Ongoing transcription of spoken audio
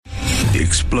The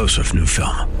explosive new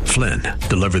film, Flynn,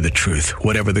 deliver the truth,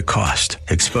 whatever the cost,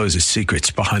 exposes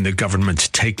secrets behind the government's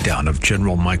takedown of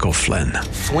General Michael Flynn.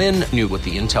 Flynn knew what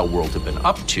the intel world had been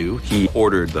up to. He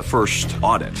ordered the first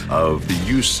audit of the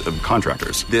use of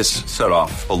contractors. This set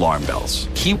off alarm bells.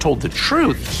 He told the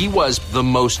truth. He was the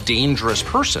most dangerous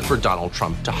person for Donald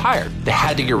Trump to hire. They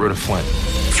had to get rid of Flynn.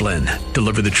 Flynn,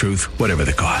 deliver the truth, whatever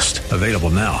the cost. Available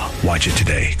now. Watch it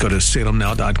today. Go to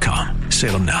salemnow.com.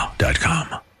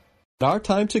 salemnow.com. Our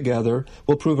time together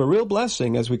will prove a real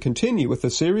blessing as we continue with a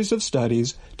series of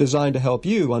studies designed to help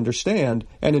you understand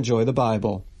and enjoy the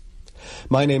Bible.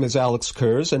 My name is Alex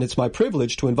Kurz, and it's my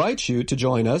privilege to invite you to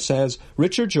join us as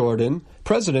Richard Jordan,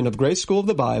 president of Grace School of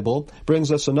the Bible,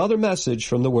 brings us another message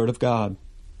from the Word of God.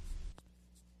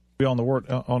 On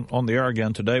the air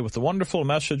again today with the wonderful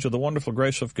message of the wonderful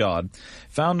grace of God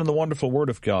found in the wonderful Word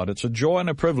of God. It's a joy and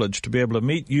a privilege to be able to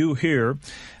meet you here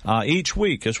each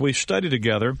week as we study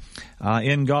together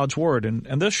in God's Word.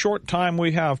 And this short time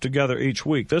we have together each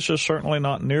week, this is certainly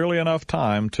not nearly enough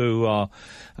time to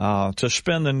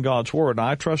spend in God's Word.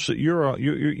 I trust that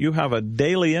you have a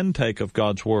daily intake of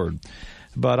God's Word.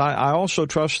 But I also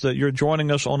trust that you're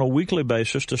joining us on a weekly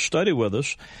basis to study with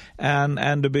us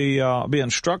and to be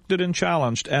instructed and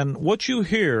challenged. And what you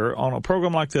hear on a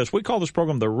program like this, we call this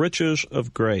program The Riches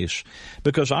of Grace,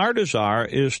 because our desire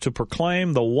is to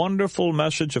proclaim the wonderful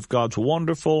message of God's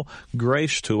wonderful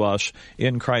grace to us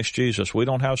in Christ Jesus. We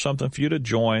don't have something for you to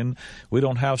join. We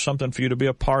don't have something for you to be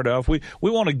a part of. We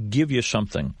want to give you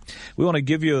something. We want to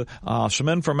give you some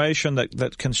information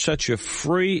that can set you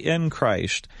free in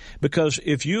Christ, because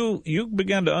if you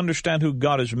begin to understand who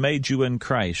God has made you in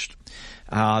Christ,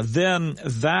 then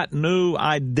that new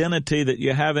identity that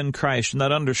you have in Christ and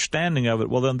that understanding of it,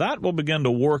 well, then that will begin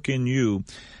to work in you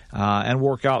and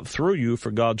work out through you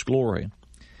for God's glory.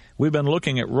 We've been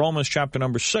looking at Romans chapter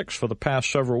number 6 for the past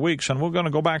several weeks, and we're going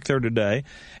to go back there today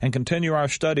and continue our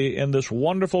study in this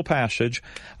wonderful passage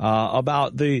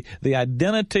about the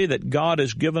identity that God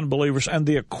has given believers and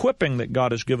the equipping that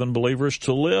God has given believers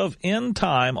to live in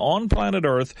time on planet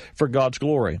Earth for God's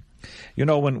glory. You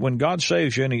know, when God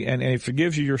saves you and he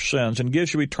forgives you your sins and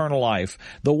gives you eternal life,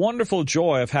 the wonderful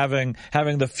joy of having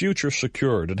the future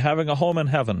secured and having a home in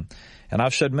heaven. And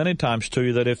I've said many times to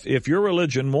you that if your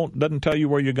religion doesn't tell you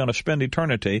where you're going to spend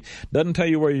eternity, doesn't tell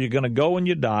you where you're going to go when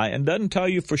you die, and doesn't tell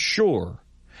you for sure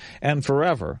and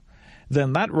forever,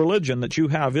 then that religion that you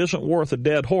have isn't worth a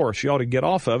dead horse. You ought to get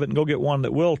off of it and go get one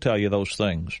that will tell you those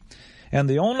things. And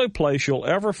the only place you'll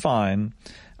ever find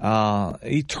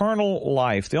eternal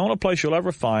life, the only place you'll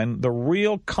ever find the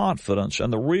real confidence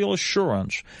and the real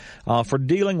assurance for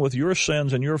dealing with your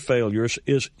sins and your failures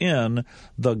is in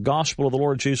the gospel of the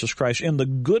Lord Jesus Christ, in the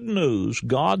good news,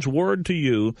 God's word to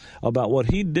you about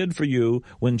what He did for you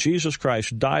when Jesus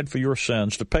Christ died for your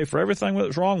sins to pay for everything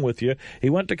that's wrong with you. He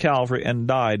went to Calvary and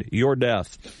died your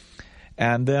death,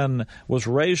 and then was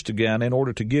raised again in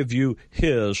order to give you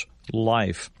His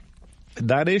life.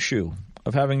 That issue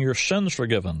of having your sins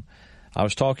forgiven. I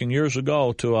was talking years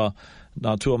ago to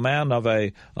a man of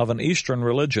an Eastern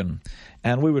religion,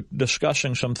 and we were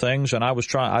discussing some things, and I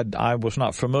was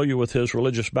not familiar with his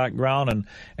religious background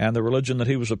and the religion that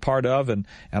he was a part of, and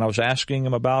I was asking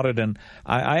him about it, and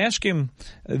I asked him,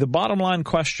 the bottom line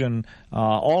question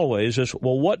always is,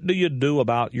 well, what do you do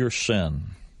about your sin?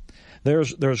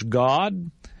 There's God,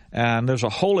 and there's a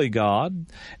holy God,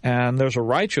 and there's a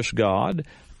righteous God.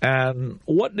 And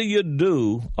what do you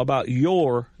do about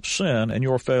your sin and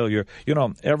your failure? You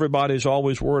know, everybody's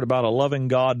always worried about a loving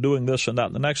God doing this and that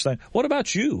and the next thing. What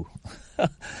about you?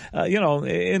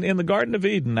 In the Garden of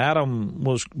Eden, Adam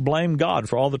blamed God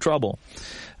for all the trouble.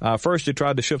 First, he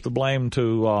tried to shift the blame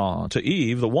to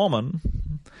Eve, the woman,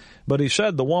 but he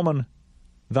said, "The woman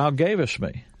thou gavest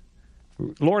me."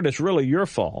 Lord, it's really your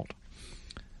fault.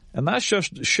 And that's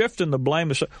just shifting the blame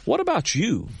to say, what about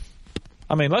you?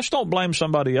 I mean, let's don't blame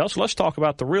somebody else. Let's talk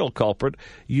about the real culprit,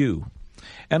 you,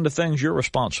 and the things you're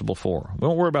responsible for. We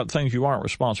don't worry about the things you aren't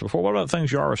responsible for. What about the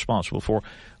things you are responsible for?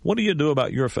 What do you do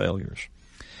about your failures?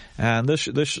 And this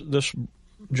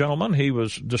gentleman, he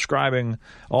was describing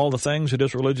all the things that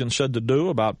his religion said to do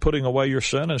about putting away your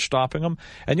sin and stopping them.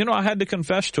 And, I had to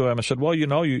confess to him. I said, well,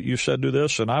 you said do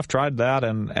this, and I've tried that,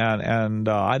 and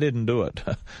I didn't do it.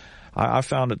 I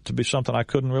found it to be something I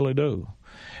couldn't really do.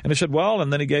 And he said, well,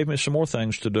 and then he gave me some more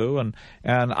things to do, and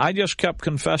I just kept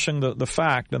confessing the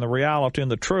fact and the reality and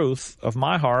the truth of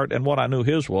my heart and what I knew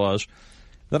his was,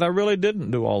 that I really didn't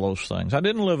do all those things. I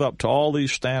didn't live up to all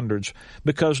these standards,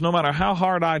 because no matter how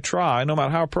hard I try, no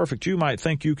matter how perfect you might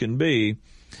think you can be,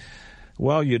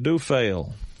 well, you do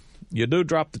fail. You do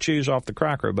drop the cheese off the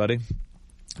cracker, buddy,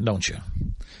 don't you?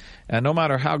 And no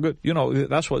matter how good,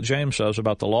 that's what James says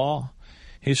about the law.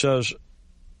 He says,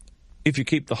 if you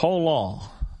keep the whole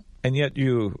law and yet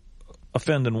you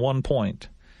offend in one point,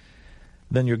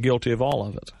 then you're guilty of all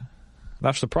of it.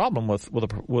 That's the problem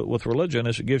with religion,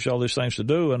 is it gives you all these things to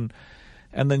do, and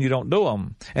then you don't do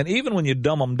them. And even when you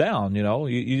dumb them down,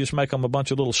 you just make them a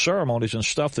bunch of little ceremonies and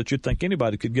stuff that you'd think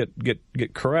anybody could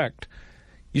get correct.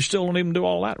 You still don't even do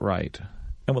all that right,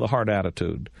 and with a hard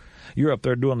attitude. You're up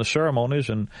there doing the ceremonies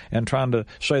and trying to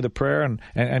say the prayer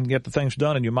and get the things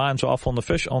done, and your mind's off on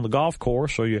the golf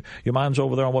course, or your mind's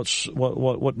over there on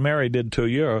what Mary did to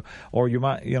you, or you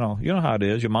might you know how it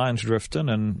is. Your mind's drifting,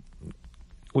 and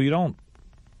you don't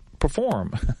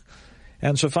perform.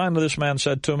 And so finally, this man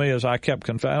said to me, as I kept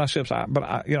confessing,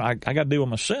 I got to deal with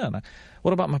my sin.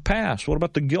 What about my past? What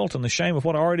about the guilt and the shame of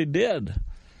what I already did?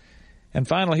 And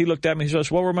finally, he looked at me. He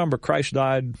says, "Well, remember, Christ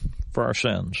died for our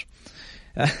sins."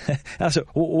 I said,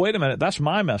 wait a minute, that's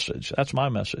my message. That's my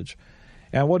message.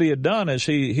 And what he had done is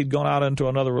he'd gone out into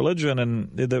another religion, and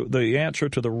the answer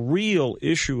to the real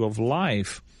issue of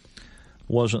life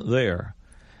wasn't there.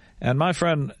 And my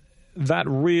friend, that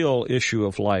real issue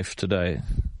of life today,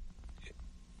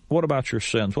 what about your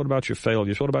sins? What about your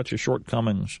failures? What about your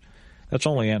shortcomings? That's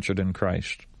only answered in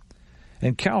Christ.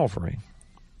 And Calvary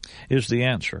is the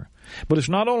answer. But it's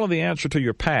not only the answer to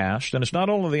your past, and it's not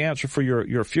only the answer for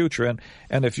your future.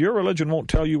 And if your religion won't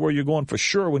tell you where you're going for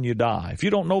sure when you die, if you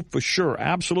don't know for sure,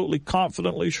 absolutely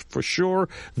confidently for sure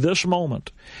this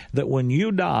moment, that when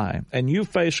you die and you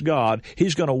face God,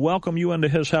 He's going to welcome you into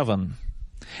His heaven,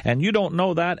 and you don't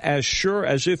know that as sure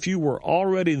as if you were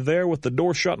already there with the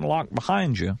door shut and locked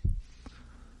behind you,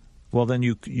 well, then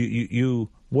you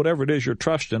whatever it is you're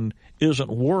trusting isn't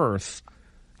worth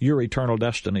your eternal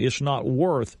destiny. It's not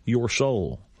worth your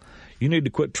soul. You need to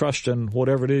quit trusting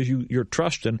whatever it is you're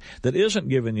trusting that isn't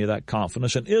giving you that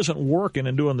confidence and isn't working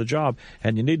and doing the job,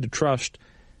 and you need to trust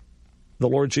the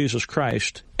Lord Jesus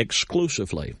Christ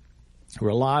exclusively.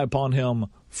 Rely upon Him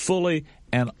fully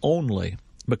and only,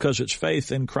 because it's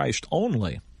faith in Christ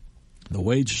only. The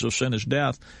wages of sin is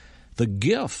death. The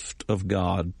gift of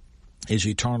God is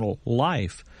eternal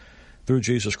life through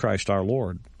Jesus Christ our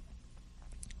Lord.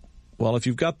 Well, if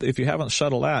you haven't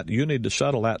settled that, you need to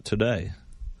settle that today.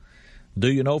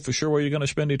 Do you know for sure where you're going to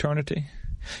spend eternity?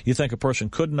 You think a person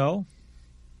could know?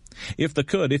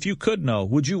 If you could know,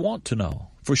 would you want to know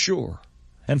for sure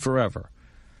and forever?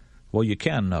 Well, you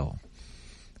can know.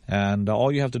 And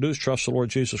all you have to do is trust the Lord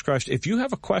Jesus Christ. If you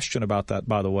have a question about that,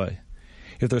 by the way,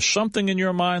 if there's something in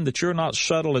your mind that you're not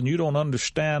settled and you don't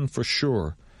understand for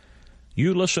sure,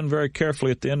 you listen very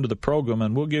carefully at the end of the program,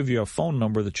 and we'll give you a phone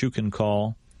number that you can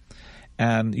call.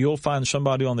 And you'll find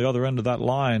somebody on the other end of that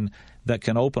line that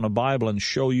can open a Bible and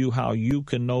show you how you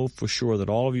can know for sure that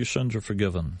all of your sins are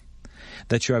forgiven,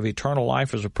 that you have eternal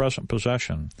life as a present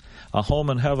possession, a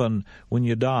home in heaven when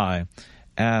you die,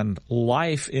 and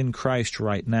life in Christ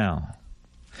right now.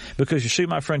 Because you see,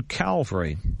 my friend,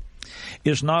 Calvary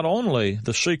is not only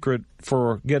the secret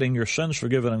for getting your sins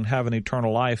forgiven and having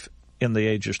eternal life in the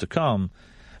ages to come,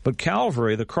 but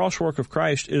Calvary, the cross-work of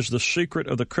Christ, is the secret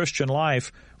of the Christian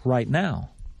life right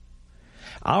now.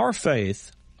 Our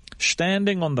faith,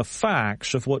 standing on the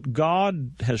facts of what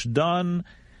God has done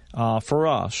for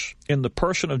us in the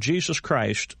person of Jesus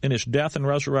Christ in His death and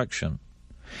resurrection,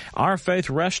 our faith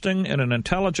resting in an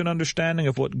intelligent understanding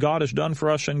of what God has done for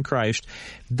us in Christ,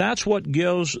 that's what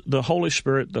gives the Holy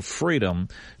Spirit the freedom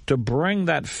to bring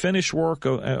that finished work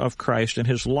of Christ and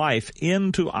His life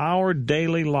into our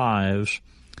daily lives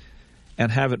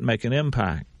and have it make an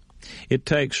impact. It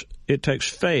takes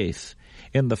faith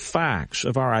in the facts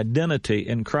of our identity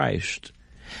in Christ.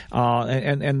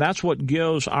 And that's what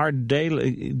gives our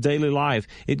daily life.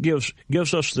 It gives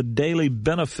us the daily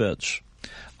benefits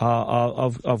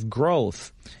of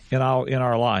growth in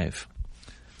our life.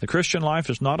 The Christian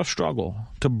life is not a struggle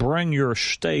to bring your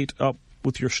state up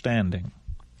with your standing.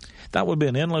 That would be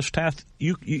an endless task.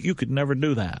 You could never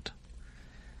do that.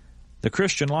 The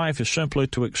Christian life is simply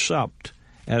to accept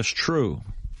as true,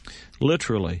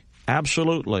 literally,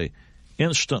 absolutely,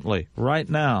 instantly, right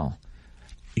now,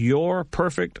 your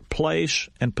perfect place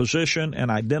and position and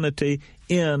identity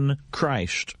in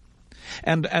Christ.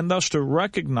 And thus to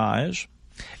recognize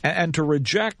and to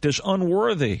reject as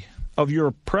unworthy of your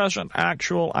present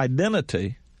actual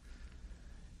identity,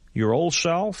 your old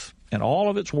self and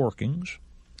all of its workings,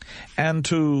 and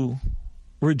to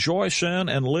rejoice in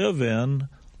and live in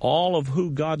all of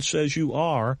who God says you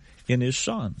are in His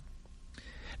Son.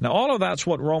 Now, all of that's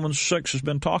what Romans 6 has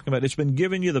been talking about. It's been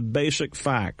giving you the basic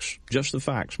facts, just the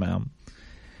facts, ma'am.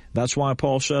 That's why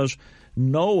Paul says,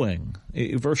 knowing,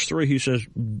 verse 3, he says,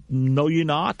 know ye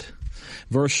not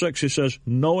Verse 6, he says,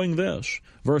 knowing this.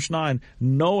 Verse 9,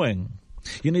 knowing.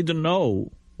 You need to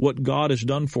know what God has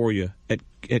done for you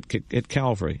at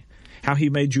Calvary, how he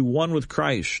made you one with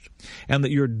Christ, and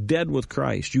that you're dead with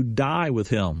Christ. You die with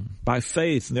him by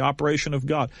faith in the operation of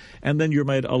God, and then you're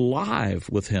made alive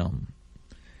with him.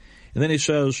 And then he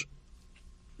says,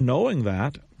 knowing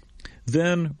that,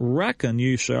 then reckon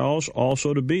yourselves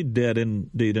also to be dead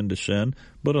indeed unto sin,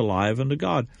 but alive unto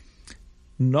God.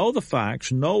 Know the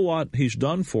facts, know what he's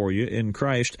done for you in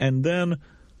Christ, and then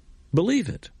believe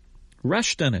it.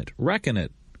 Rest in it. Reckon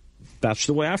it. That's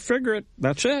the way I figure it.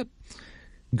 That's it.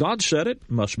 God said it.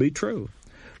 Must be true.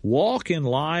 Walk in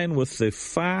line with the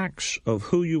facts of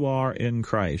who you are in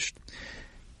Christ.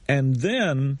 And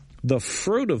then the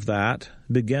fruit of that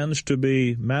begins to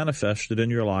be manifested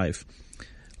in your life.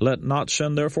 Let not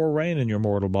sin therefore reign in your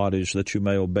mortal bodies, that you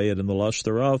may obey it in the lust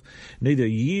thereof. Neither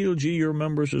yield ye your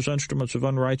members as instruments of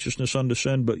unrighteousness unto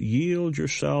sin, but yield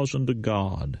yourselves unto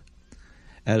God,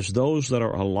 as those that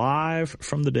are alive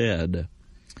from the dead,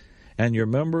 and your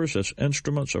members as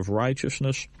instruments of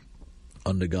righteousness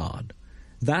unto God.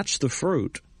 That's the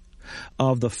fruit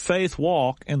of the faith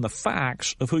walk in the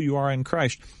facts of who you are in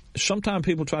Christ. Sometimes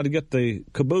people try to get the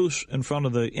caboose in front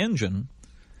of the engine.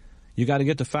 You got to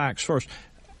get the facts first.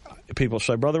 People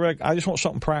say, Brother Rick, I just want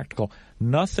something practical.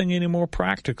 Nothing any more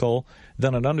practical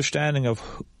than an understanding of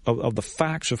the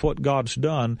facts of what God's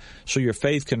done, so your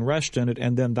faith can rest in it,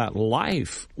 and then that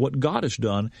life, what God has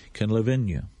done, can live in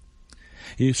you.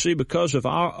 You see, because of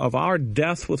our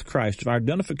death with Christ, of our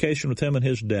identification with him and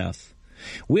his death,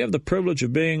 we have the privilege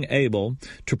of being able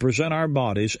to present our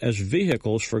bodies as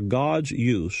vehicles for God's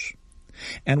use.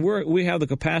 And we have the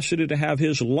capacity to have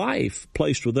his life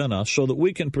placed within us so that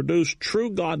we can produce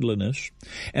true godliness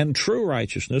and true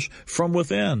righteousness from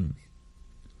within,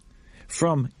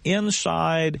 from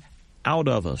inside out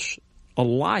of us. A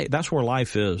life, that's where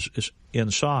life is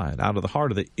inside, out of the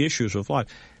heart of the issues of life.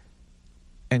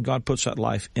 And God puts that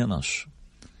life in us.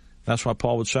 That's why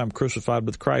Paul would say, I'm crucified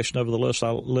with Christ, nevertheless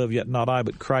I live, yet not I,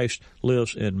 but Christ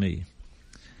lives in me.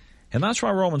 And that's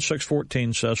why Romans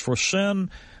 6:14 says, for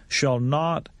sin shall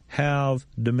not have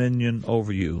dominion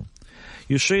over you.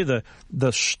 You see,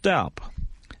 the step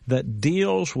that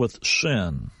deals with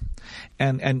sin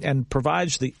and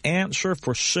provides the answer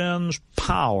for sin's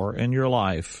power in your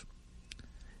life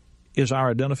is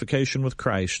our identification with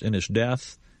Christ in his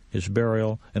death, his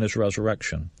burial, and his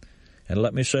resurrection. And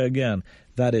let me say again,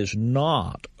 that is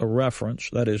not a reference,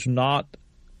 that is not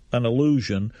an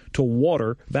allusion to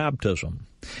water baptism.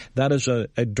 That is a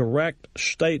direct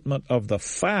statement of the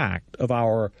fact of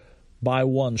our, by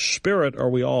one Spirit are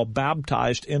we all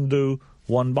baptized into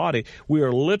one body. We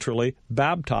are literally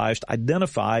baptized,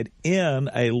 identified in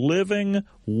a living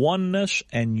oneness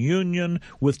and union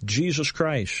with Jesus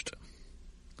Christ.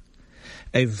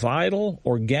 A vital,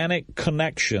 organic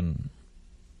connection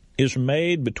is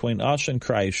made between us and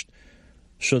Christ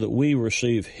so that we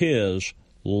receive his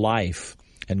life.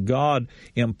 And God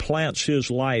implants his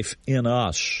life in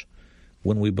us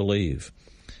when we believe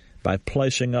by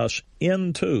placing us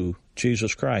into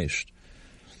Jesus Christ.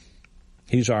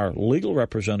 He's our legal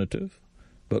representative,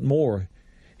 but more,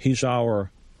 he's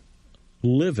our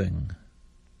living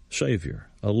Savior,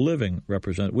 a living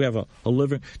representative. We have a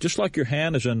living, just like your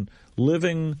hand is in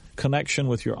living connection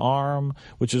with your arm,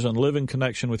 which is in living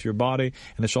connection with your body,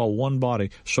 and it's all one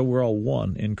body, so we're all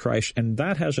one in Christ, and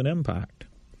that has an impact.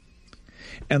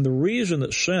 And the reason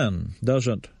that sin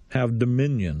doesn't have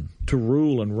dominion to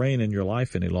rule and reign in your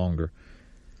life any longer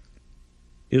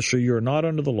is so you're not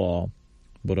under the law,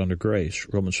 but under grace,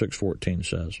 Romans 6:14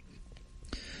 says.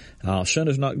 Sin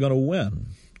is not going to win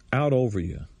out over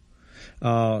you.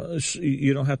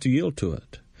 You don't have to yield to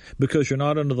it because you're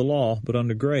not under the law, but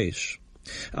under grace.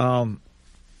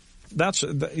 That's,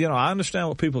 I understand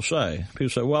what people say. People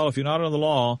say, well, if you're not under the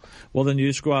law, well, then you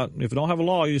just go out, if you don't have a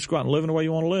law, you just go out and live in the way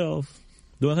you want to live.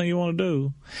 Do anything you want to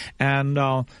do. And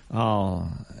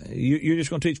you're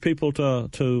just going to teach people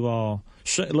to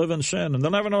live in sin, and they'll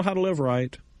never know how to live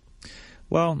right.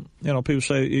 Well, people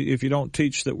say if you don't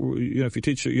teach that, if you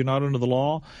teach that you're not under the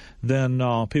law, then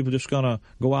people are just going to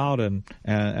go out and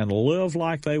live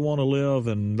like they want to live,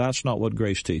 and that's not what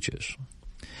grace teaches.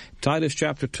 Titus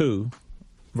chapter 2,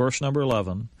 verse number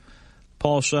 11,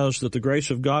 Paul says that the grace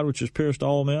of God which has pierced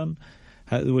all men,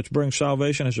 which brings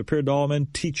salvation, has appeared to all men,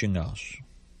 teaching us.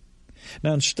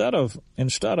 Now, instead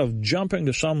of jumping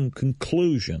to some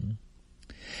conclusion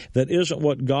that isn't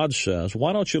what God says,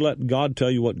 why don't you let God tell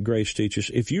you what grace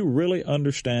teaches if you really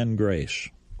understand grace?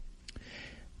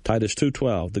 Titus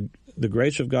 2:12, the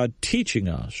grace of God teaching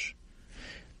us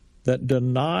that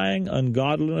denying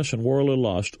ungodliness and worldly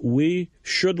lust, we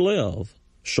should live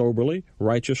soberly,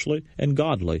 righteously, and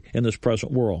godly in this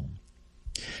present world.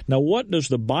 Now, what does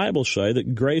the Bible say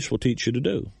that grace will teach you to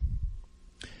do?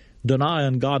 Deny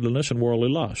ungodliness and worldly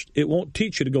lust. It won't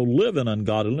teach you to go live in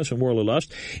ungodliness and worldly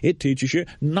lust. It teaches you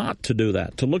not to do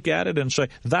that, to look at it and say,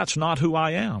 that's not who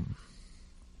I am.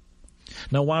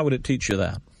 Now, why would it teach you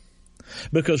that?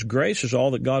 Because grace is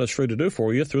all that God is free to do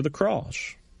for you through the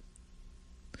cross.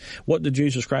 What did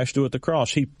Jesus Christ do at the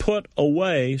cross? He put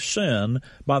away sin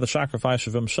by the sacrifice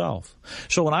of himself.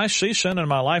 So when I see sin in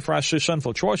my life or I see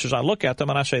sinful choices, I look at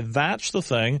them and I say, that's the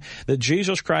thing that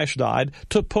Jesus Christ died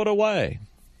to put away.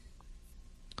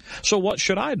 So what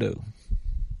should I do?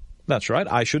 That's right,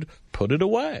 I should put it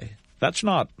away. That's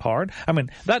not hard. I mean,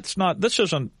 this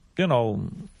isn't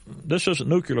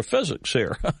nuclear physics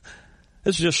here.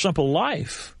 This is just simple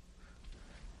life.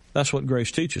 That's what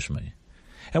grace teaches me.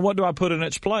 And what do I put in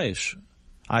its place?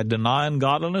 I deny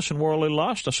ungodliness and worldly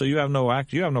lust. I say, you have no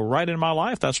right in my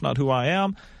life. That's not who I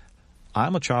am.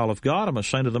 I'm a child of God. I'm a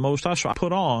saint of the Most High. So I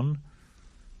put on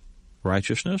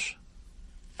righteousness.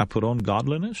 I put on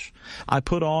godliness. I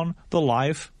put on the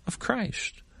life of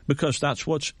Christ, because that's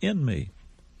what's in me.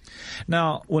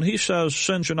 Now, when he says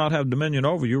sin shall not have dominion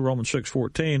over you, Romans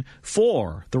 6:14,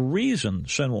 for the reason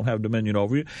sin won't have dominion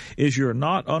over you is you're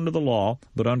not under the law,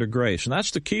 but under grace. And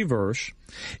that's the key verse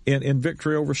in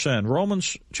victory over sin.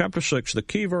 Romans chapter 6, the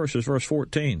key verse is verse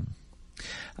 14.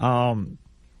 I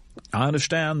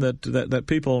understand that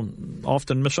people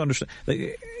often misunderstand.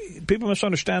 People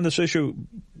misunderstand this issue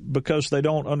because they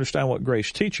don't understand what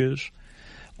grace teaches,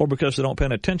 or because they don't pay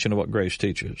attention to what grace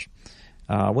teaches.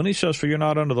 When he says, for you're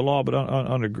not under the law, but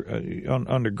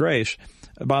under grace,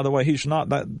 by the way, he's not,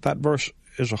 that verse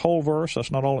is a whole verse.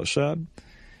 That's not all it said.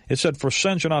 It said, for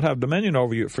sin shall not have dominion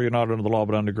over you, for you're not under the law,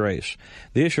 but under grace.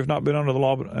 The issue of not being under the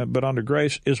law, but under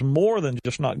grace is more than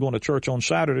just not going to church on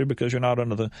Saturday because you're not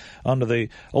under the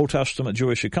Old Testament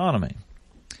Jewish economy.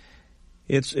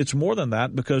 It's more than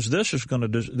that, because this is going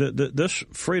to, this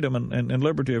freedom and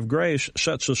liberty of grace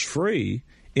sets us free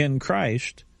in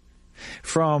Christ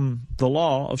from the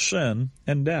law of sin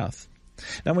and death.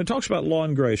 Now, when it talks about law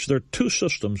and grace, there are two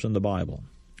systems in the Bible.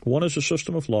 One is a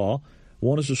system of law.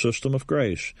 One is a system of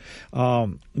grace.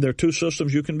 There are two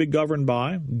systems you can be governed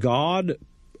by. God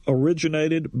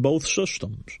originated both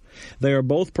systems. They are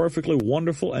both perfectly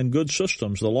wonderful and good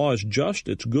systems. The law is just,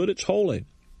 it's good, it's holy.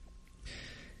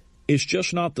 It's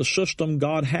just not the system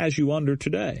God has you under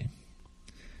today.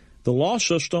 The law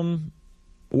system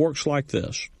works like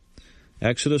this.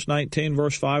 Exodus 19,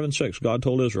 verse 5 and 6, God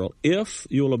told Israel, if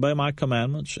you will obey my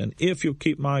commandments and if you'll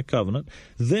keep my covenant,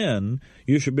 then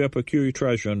you shall be a peculiar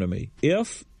treasure unto me.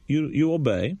 If you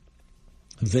obey,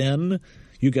 then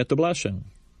you get the blessing.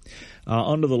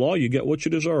 Under the law, you get what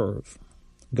you deserve.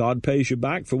 God pays you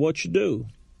back for what you do.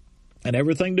 And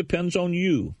everything depends on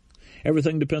you.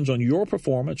 Everything depends on your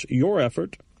performance, your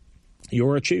effort,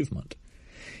 your achievement.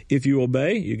 If you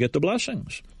obey, you get the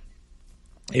blessings.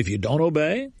 If you don't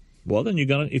obey, well, then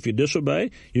if you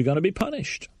disobey, you're going to be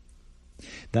punished.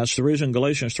 That's the reason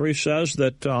Galatians 3 says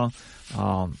that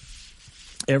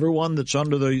everyone that's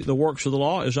under the works of the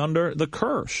law is under the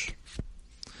curse.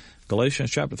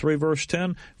 Galatians chapter 3, verse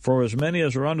 10, for as many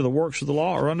as are under the works of the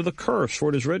law are under the curse. For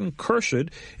it is written,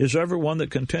 cursed is everyone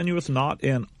that continueth not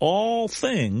in all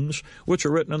things which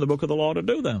are written in the book of the law to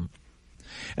do them.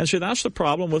 And see, that's the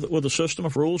problem with the system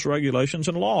of rules, regulations,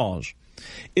 and laws,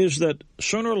 is that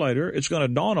sooner or later it's going to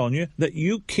dawn on you that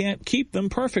you can't keep them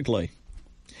perfectly.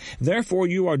 Therefore,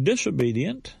 you are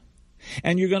disobedient,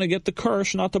 and you're going to get the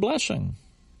curse, not the blessing.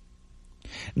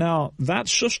 Now, that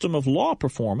system of law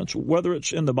performance, whether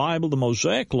it's in the Bible, the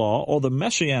Mosaic law, or the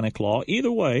Messianic law,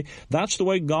 either way, that's the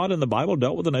way God in the Bible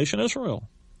dealt with the nation Israel.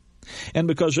 And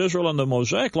because Israel under the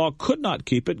Mosaic law could not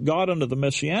keep it, God under the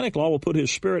Messianic law will put His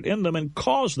Spirit in them and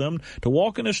cause them to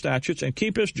walk in His statutes and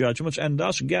keep His judgments and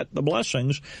thus get the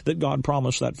blessings that God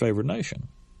promised that favored nation.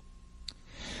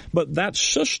 But that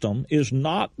system is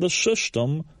not the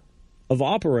system of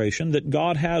operation that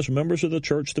God has members of the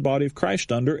church, the body of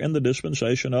Christ, under in the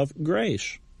dispensation of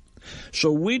grace.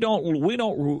 So we don't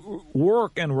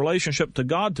work in relationship to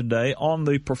God today on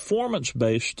the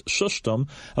performance-based system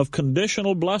of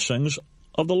conditional blessings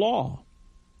of the law.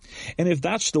 And if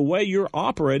that's the way you're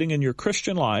operating in your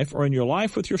Christian life, or in your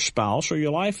life with your spouse, or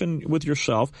your life with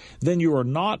yourself, then you are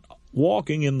not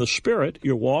walking in the Spirit,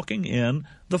 you're walking in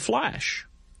the flesh.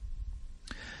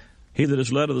 He that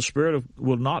is led of the Spirit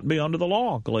will not be under the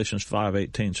law, Galatians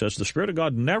 5:18 says. The Spirit of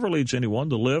God never leads anyone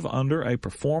to live under a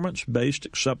performance-based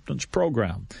acceptance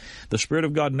program. The Spirit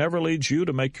of God never leads you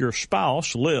to make your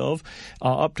spouse live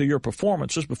up to your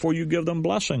performances before you give them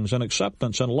blessings and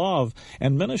acceptance and love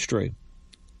and ministry.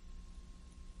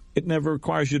 It never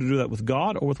requires you to do that with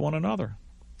God or with one another.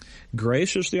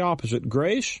 Grace is the opposite.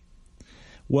 Grace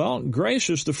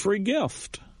is the free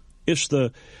gift. It's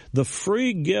the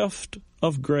free gift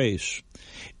of grace.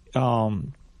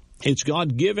 It's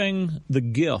God giving the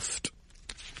gift.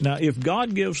 Now, if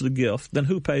God gives the gift, then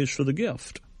who pays for the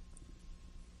gift?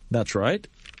 That's right.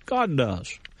 God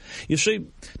does. You see,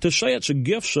 to say it's a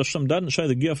gift system doesn't say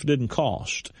the gift didn't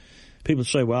cost. People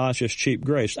say, well, it's just cheap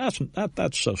grace.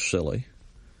 That's so silly.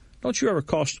 Don't you ever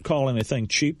call anything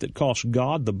cheap that costs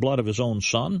God the blood of His own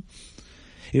Son?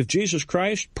 If Jesus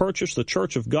Christ purchased the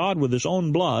church of God with His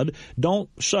own blood, don't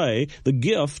say the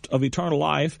gift of eternal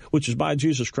life, which is by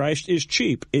Jesus Christ, is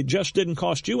cheap. It just didn't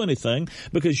cost you anything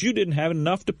because you didn't have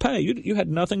enough to pay. You had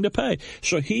nothing to pay.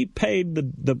 So He paid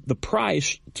the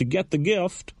price to get the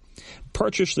gift,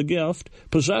 purchase the gift,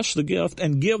 possess the gift,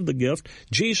 and give the gift.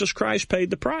 Jesus Christ paid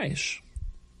the price.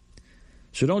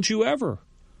 So don't you ever.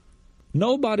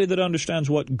 Nobody that understands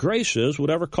what grace is would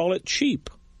ever call it cheap,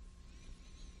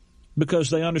 because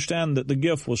they understand that the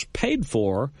gift was paid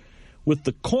for with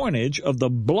the coinage of the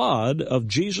blood of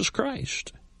Jesus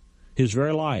Christ, His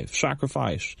very life,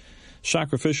 sacrificially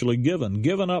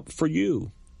given up for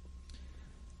you.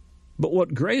 But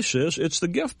what grace is, it's the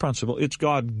gift principle. It's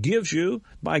God gives you,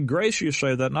 by grace you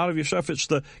say that, not of yourself. It's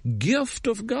the gift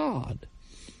of God.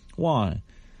 Why?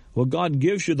 Well, God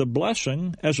gives you the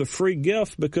blessing as a free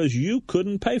gift because you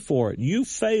couldn't pay for it. You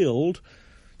failed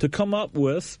to come up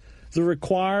with the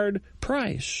required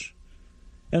price.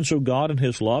 And so God in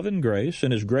His love and grace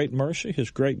and His great mercy,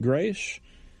 His great grace,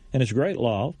 and His great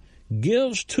love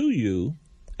gives to you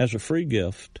as a free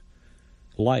gift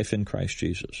life in Christ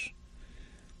Jesus.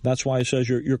 That's why He says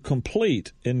you're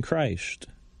complete in Christ.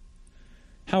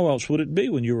 How else would it be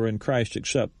when you were in Christ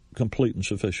except complete and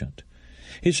sufficient?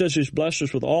 He says He's blessed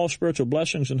us with all spiritual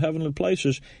blessings in heavenly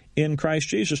places in Christ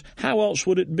Jesus. How else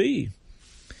would it be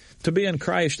to be in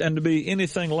Christ and to be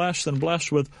anything less than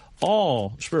blessed with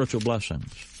all spiritual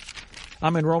blessings?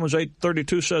 Romans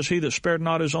 8:32 says, He that spared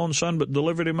not His own Son, but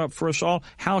delivered Him up for us all,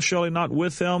 how shall He not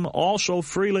with Him also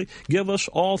freely give us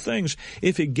all things?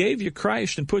 If He gave you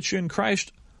Christ and put you in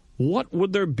Christ, what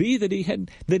would there be that He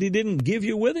didn't give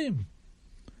you with Him?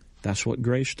 That's what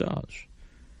grace does.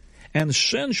 And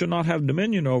sin shall not have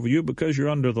dominion over you because you're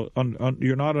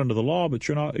you're not under the law, but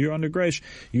you're under grace.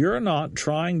 You're not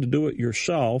trying to do it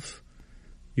yourself.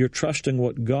 You're trusting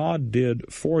what God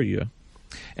did for you.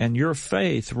 And your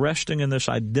faith, resting in this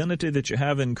identity that you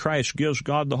have in Christ, gives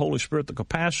God the Holy Spirit the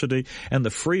capacity and the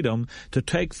freedom to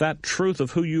take that truth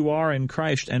of who you are in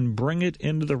Christ and bring it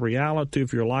into the reality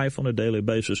of your life on a daily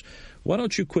basis. Why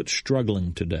don't you quit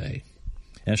struggling today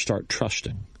and start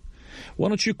trusting? Why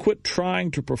don't you quit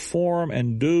trying to perform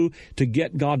and do to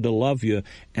get God to love you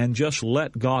and just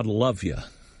let God love you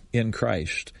in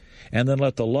Christ, and then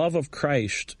let the love of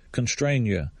Christ constrain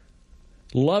you.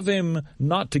 Love Him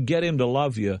not to get Him to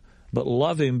love you, but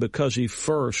love Him because He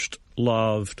first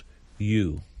loved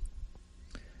you.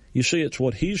 You see, it's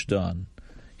what He's done,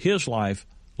 His life,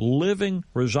 living,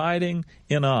 residing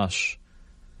in us.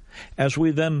 As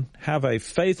we then have a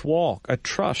faith walk, a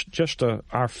trust,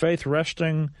 our faith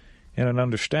resting in an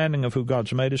understanding of who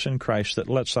God's made us in Christ that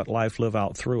lets that life live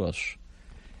out through us.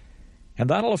 And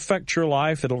that'll affect your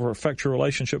life. It'll affect your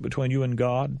relationship between you and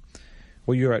God,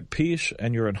 where you're at peace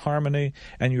and you're in harmony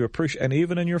and you appreciate, and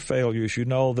even in your failures, you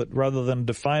know that rather than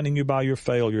defining you by your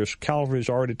failures, Calvary's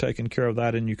already taken care of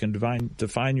that, and you can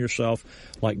define yourself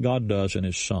like God does in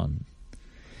His Son.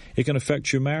 It can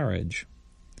affect your marriage,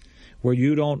 where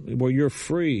you're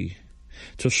free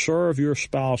to serve your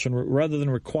spouse, and rather than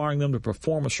requiring them to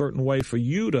perform a certain way for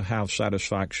you to have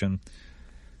satisfaction,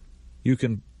 you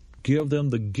can give them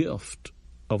the gift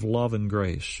of love and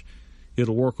grace.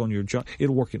 It'll work on your job.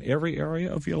 It'll work in every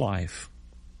area of your life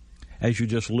as you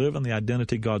just live in the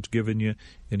identity God's given you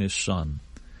in His Son.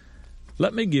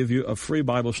 Let me give you a free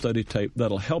Bible study tape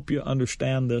that'll help you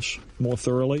understand this more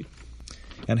thoroughly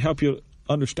and help you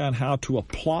understand how to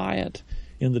apply it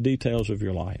in the details of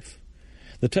your life.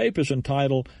 The tape is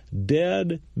entitled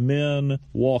Dead Men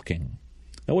Walking.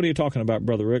 Now, what are you talking about,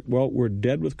 Brother Rick? Well, we're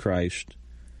dead with Christ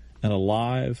and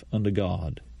alive unto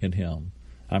God in Him.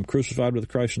 I'm crucified with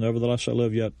Christ, and nevertheless I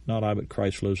live, yet not I, but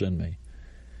Christ lives in me.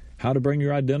 How to bring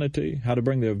your identity, how to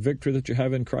bring the victory that you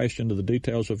have in Christ into the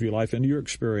details of your life, into your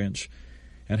experience,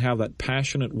 and have that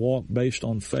passionate walk based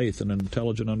on faith and an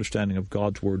intelligent understanding of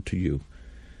God's Word to you.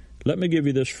 Let me give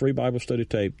you this free Bible study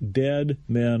tape, Dead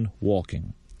Men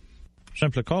Walking.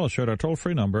 Simply call us here at our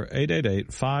toll-free number,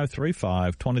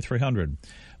 888-535-2300.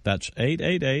 That's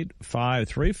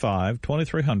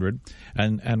 888-535-2300,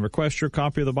 and request your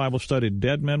copy of the Bible study,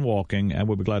 Dead Men Walking, and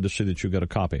we'll be glad to see that you get a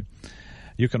copy.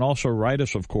 You can also write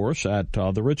us, of course, at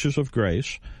The Riches of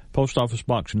Grace, Post Office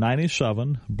Box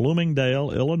 97,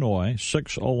 Bloomingdale, Illinois,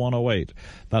 60108.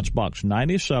 That's Box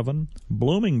 97,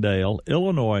 Bloomingdale,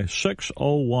 Illinois,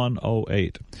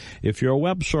 60108. If you're a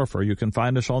web surfer, you can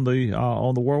find us on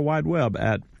the World Wide Web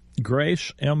at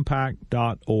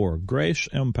graceimpact.org,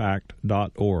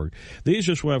 graceimpact.org. The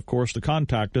easiest way, of course, to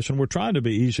contact us, and we're trying to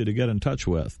be easy to get in touch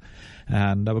with,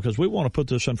 and because we want to put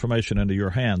this information into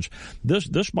your hands.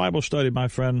 This Bible study, my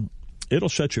friend, it'll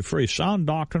set you free. Sound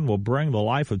doctrine will bring the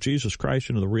life of Jesus Christ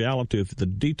into the reality of the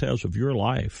details of your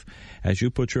life as you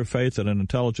put your faith and an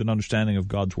intelligent understanding of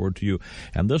God's Word to you.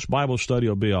 And this Bible study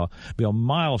will be a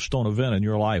milestone event in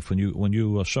your life when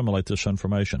you assimilate this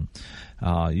information.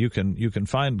 You can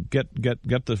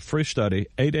get the free study.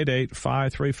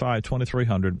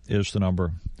 888-535-2300 is the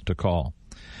number to call.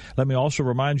 Let me also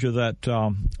remind you that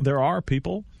there are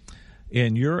people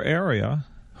in your area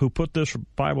who put this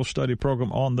Bible study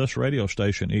program on this radio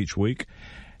station each week,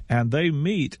 and they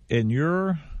meet in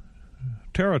your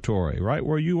territory, right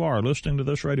where you are listening to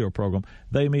this radio program.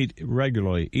 They meet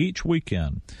regularly each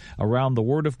weekend around the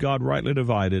Word of God rightly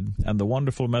divided and the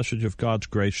wonderful message of God's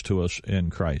grace to us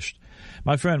in Christ.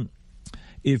 My friend,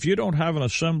 if you don't have an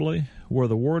assembly where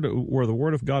the Word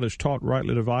of God is taught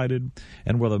rightly divided,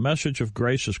 and where the message of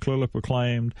grace is clearly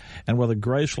proclaimed, and where the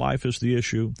grace life is the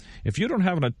issue, if you don't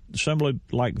have an assembly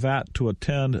like that to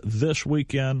attend this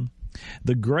weekend,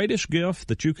 the greatest gift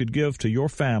that you could give to your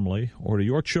family or to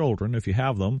your children, if you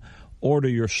have them, or to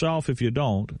yourself if you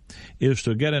don't, is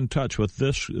to get in touch with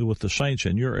the saints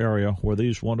in your area where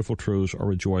these wonderful truths are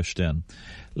rejoiced in.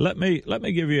 Let me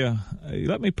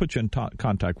put you in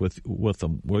contact with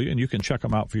them, will you? And you can check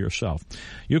them out for yourself.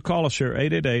 You call us here,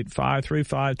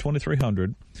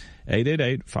 888-535-2300,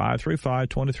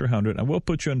 888-535-2300, and we'll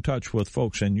put you in touch with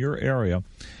folks in your area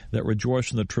that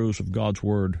rejoice in the truths of God's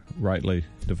Word rightly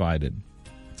divided.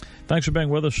 Thanks for being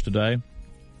with us today.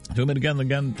 We'll meet again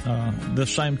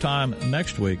this same time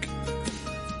next week.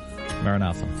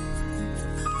 Maranatha.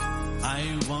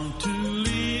 I want to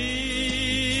live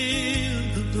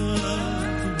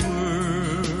above the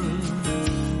world.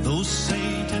 Though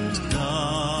Satan's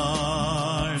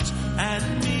darts at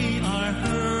me are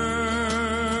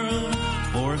hurled,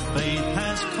 for faith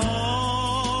has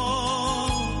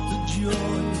called the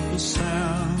joyful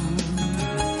sound,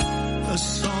 a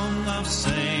song of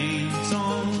saints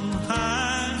on high.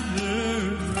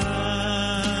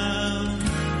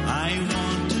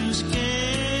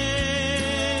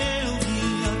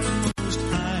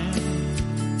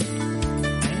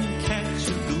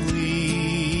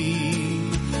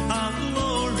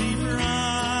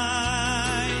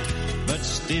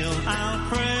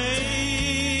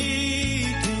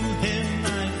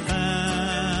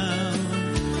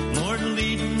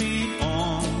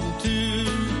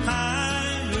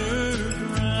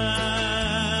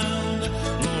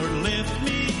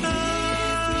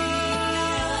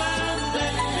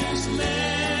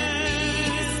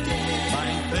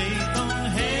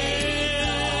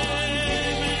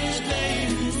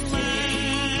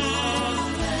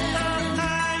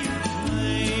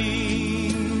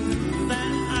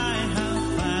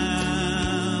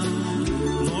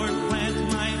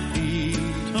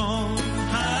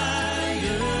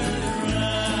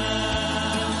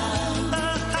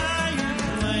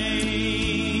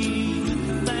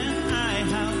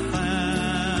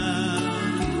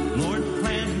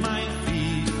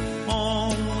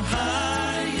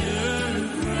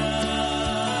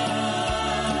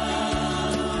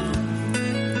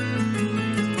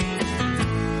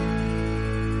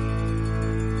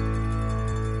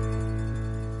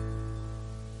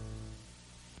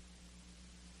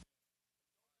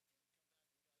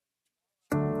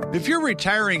 If you're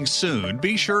retiring soon,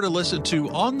 be sure to listen to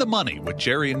On the Money with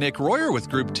Jerry and Nick Royer with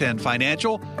Group 10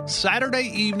 Financial, Saturday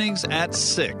evenings at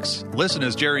 6. Listen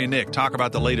as Jerry and Nick talk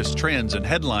about the latest trends and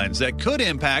headlines that could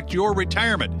impact your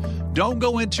retirement. Don't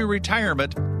go into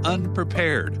retirement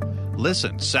unprepared.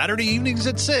 Listen Saturday evenings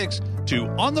at 6 to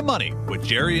On the Money with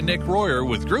Jerry and Nick Royer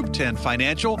with Group 10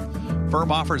 Financial. Firm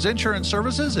offers insurance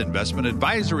services, investment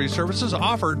advisory services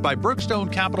offered by Brookstone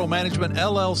Capital Management,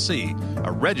 LLC,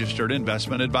 a registered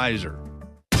investment advisor.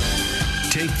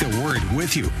 Take the Word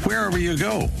with you wherever you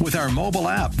go with our mobile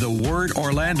app,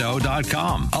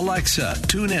 thewordorlando.com, Alexa,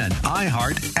 TuneIn,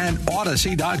 iHeart, and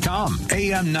Odyssey.com,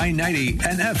 AM 990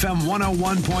 and FM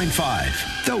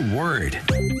 101.5. The Word.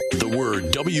 The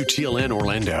Word, WTLN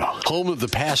Orlando, home of the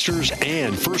Pastors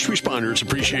and First Responders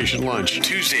Appreciation Lunch,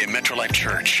 Tuesday at Metro Life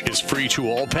Church. It's free to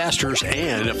all pastors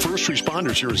and first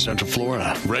responders here in Central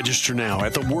Florida. Register now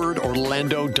at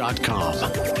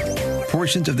thewordorlando.com.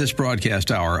 Portions of this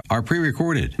broadcast hour are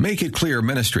pre-recorded. Make It Clear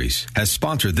Ministries has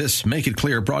sponsored this Make It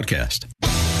Clear broadcast.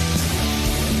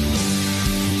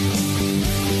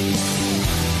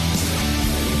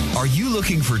 Are you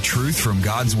looking for truth from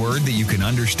God's Word that you can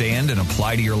understand and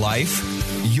apply to your life?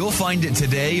 You'll find it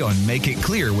today on Make It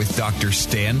Clear with Dr.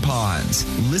 Stan Pons.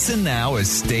 Listen now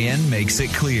as Stan makes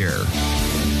it clear.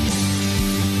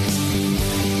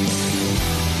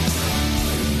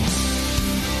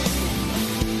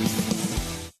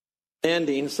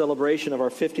 Ending celebration of our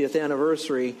 50th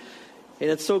anniversary, and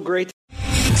it's so great.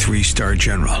 3-star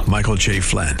General Michael J.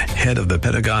 Flynn, head of the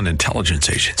Pentagon Intelligence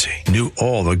Agency, knew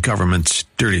all the government's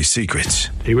dirty secrets.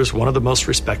 He was one of the most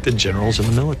respected generals in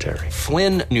the military.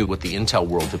 Flynn knew what the intel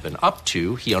world had been up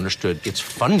to. He understood its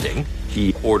funding.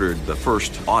 He ordered the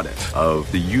first audit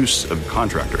of the use of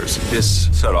contractors. This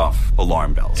set off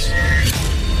alarm bells.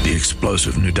 The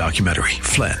explosive new documentary,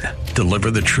 Flynn,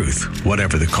 Deliver the Truth,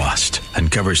 Whatever the Cost,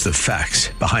 uncovers the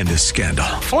facts behind this scandal.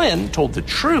 Flynn told the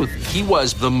truth. He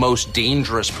was the most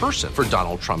dangerous person for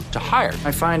Donald Trump to hire.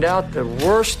 I find out the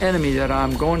worst enemy that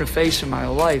I'm going to face in my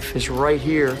life is right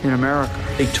here in America.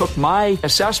 They took my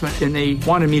assessment and they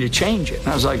wanted me to change it. And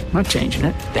I was like, I'm not changing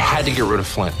it. They had to get rid of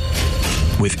Flynn.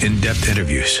 With in-depth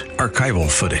interviews, archival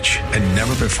footage, and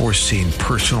never-before-seen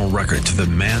personal records of the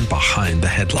man behind the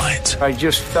headlines. I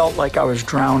just felt like I was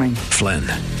drowning. Flynn,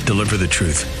 Deliver the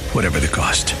Truth, Whatever the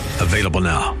Cost. Available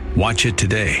now. Watch it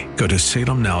today. Go to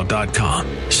salemnow.com.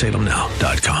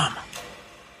 salemnow.com.